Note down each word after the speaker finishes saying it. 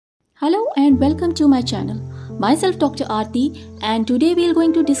Hello and welcome to my channel. Myself Dr. Aarti, and today we are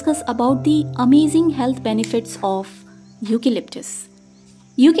going to discuss about the amazing health benefits of eucalyptus.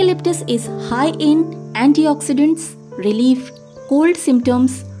 Eucalyptus is high in antioxidants, relieve cold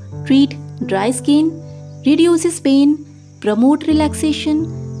symptoms, treat dry skin, reduces pain, promote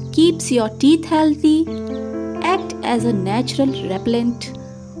relaxation, keeps your teeth healthy, act as a natural repellent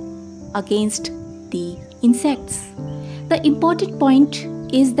against the insects. The important point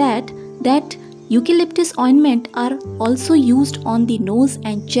is that eucalyptus ointment are also used on the nose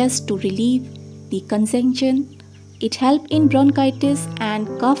and chest to relieve the congestion. It helps in bronchitis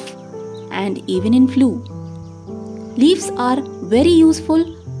and cough and even in flu. Leaves are very useful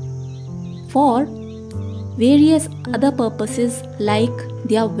for various other purposes, like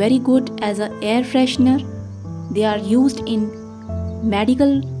they are very good as an air freshener. They are used in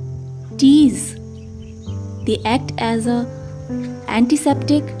medical teas. They act as a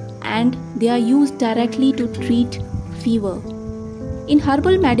antiseptic and they are used directly to treat fever. In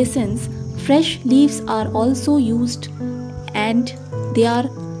herbal medicines, fresh leaves are also used and they are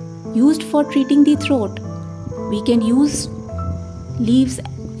used for treating the throat. We can use leaves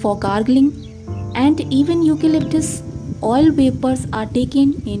for gargling, and even eucalyptus oil vapors are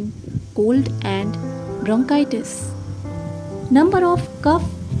taken in cold and bronchitis. Number of cough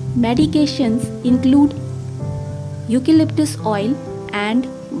medications include eucalyptus oil and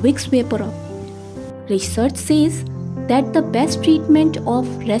Vicks VapoRub. Research says that the best treatment of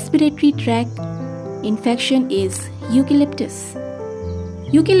respiratory tract infection is eucalyptus.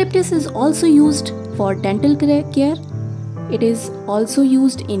 Eucalyptus is also used for dental care. It is also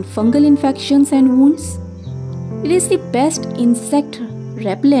used in fungal infections and wounds. It is the best insect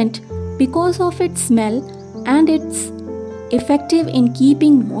repellent because of its smell, and it's effective in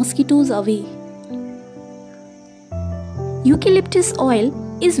keeping mosquitoes away. Eucalyptus oil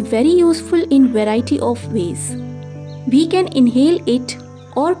is very useful in variety of ways. We can inhale it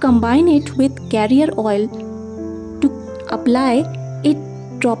or combine it with carrier oil to apply it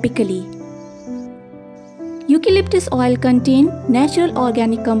topically. Eucalyptus oil contains natural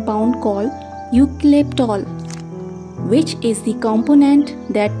organic compound called eucalyptol, which is the component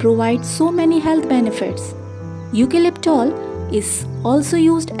that provides so many health benefits. Eucalyptol is also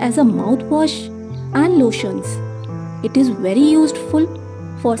used as a mouthwash and lotions. It is very useful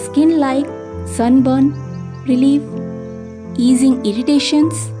for skin like sunburn relief, easing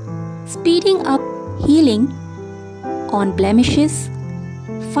irritations, speeding up healing on blemishes,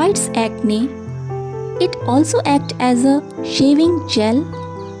 fights acne. It also acts as a shaving gel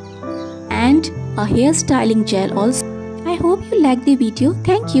and a hair styling gel also. I hope you liked the video.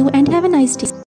 Thank you and have a nice day.